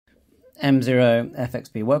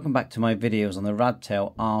M0FXB, welcome back to my videos on the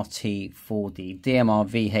Radtel RT-4D DMR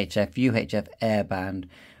VHF UHF airband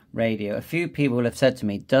radio. A few people have said to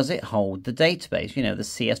me, does it hold the database, you know, the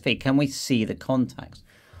CSV? Can we see the contacts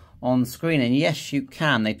on screen? And yes, you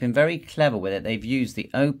can. They've been very clever with it. They've used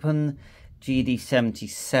the Open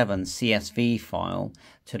GD77 CSV file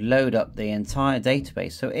to load up the entire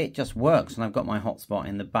database, so it just works. And I've got my hotspot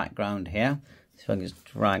in the background here, so I can just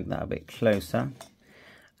drag that a bit closer.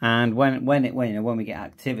 And when we get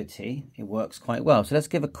activity, it works quite well. So let's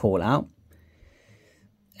give a call out.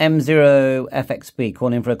 M0FXB,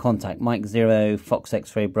 calling for a contact. Mike 0 Fox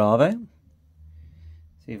X-ray Bravo.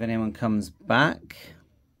 See if anyone comes back.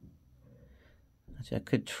 Actually, I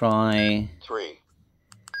could try 3,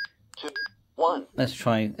 2, 1. Let's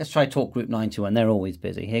try talk group 91. They're always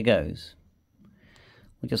busy. Here goes.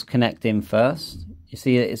 We'll just connect in first. You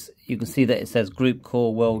can see that it says group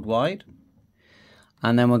call worldwide.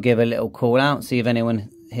 And then we'll give a little call out, see if anyone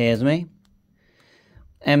hears me.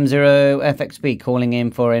 M0FXB calling in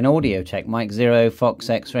for an audio check. Mike 0 Fox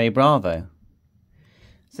X-ray Bravo.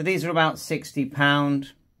 So these are about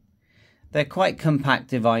 £60. They're quite compact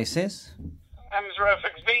devices.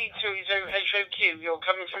 M0FXB 20HOQ, you're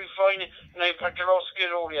coming through fine, no factor loss,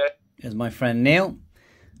 good audio. Here's my friend Neil.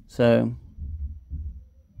 So,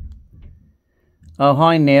 oh,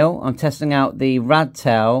 hi Neil, I'm testing out the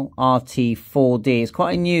Radtel RT-4D. It's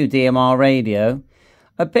quite a new DMR radio,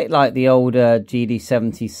 a bit like the older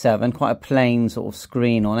GD77, quite a plain sort of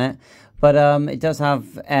screen on it. But it does have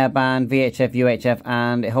airband, VHF, UHF,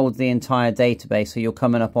 and it holds the entire database, so you're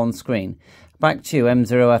coming up on screen. Back to you,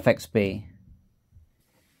 M0FXB.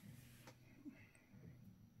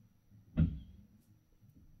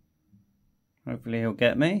 Hopefully he'll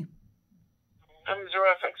get me.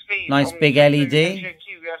 M0FXB. Nice big LED. Yes,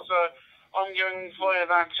 I'm going via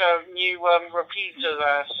that new repeater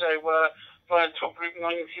there, so via top group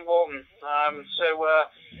 91.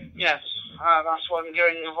 Yes, that's what I'm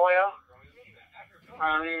going via.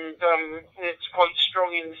 And it's quite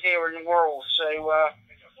strong in here in the world, so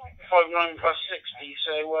 59 plus 60,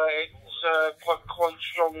 so it's quite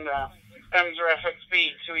strong there. M0FXB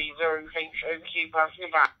 20HOQ passing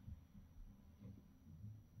it back.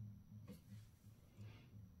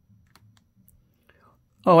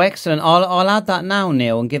 Oh, excellent. I'll add that now,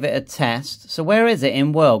 Neil, and give it a test. So where is it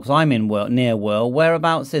in Whirl? Because I'm in Whirl, near Whirl.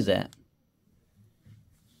 Whereabouts is it?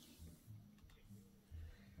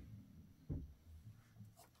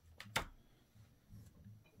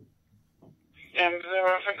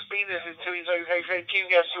 M0FXB, this is 20HOQ.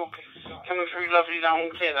 Yes, you're coming through lovely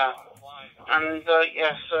down clear there. And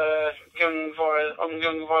yes, I'm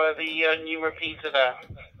going via the new repeater there.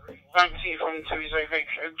 Thank you from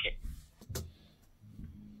 20HOQ.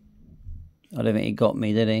 I don't think he got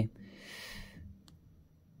me, did he?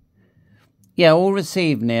 Yeah, all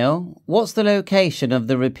received, Neil. What's the location of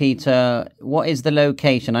the repeater? What is the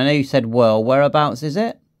location? I know you said Whirl. Whereabouts is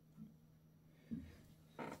it?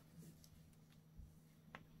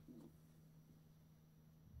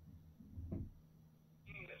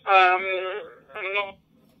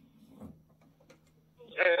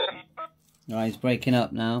 Oh, he's breaking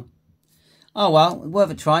up now. Oh well,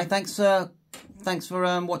 worth a try. Thanks for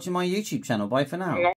watching my YouTube channel. Bye for now.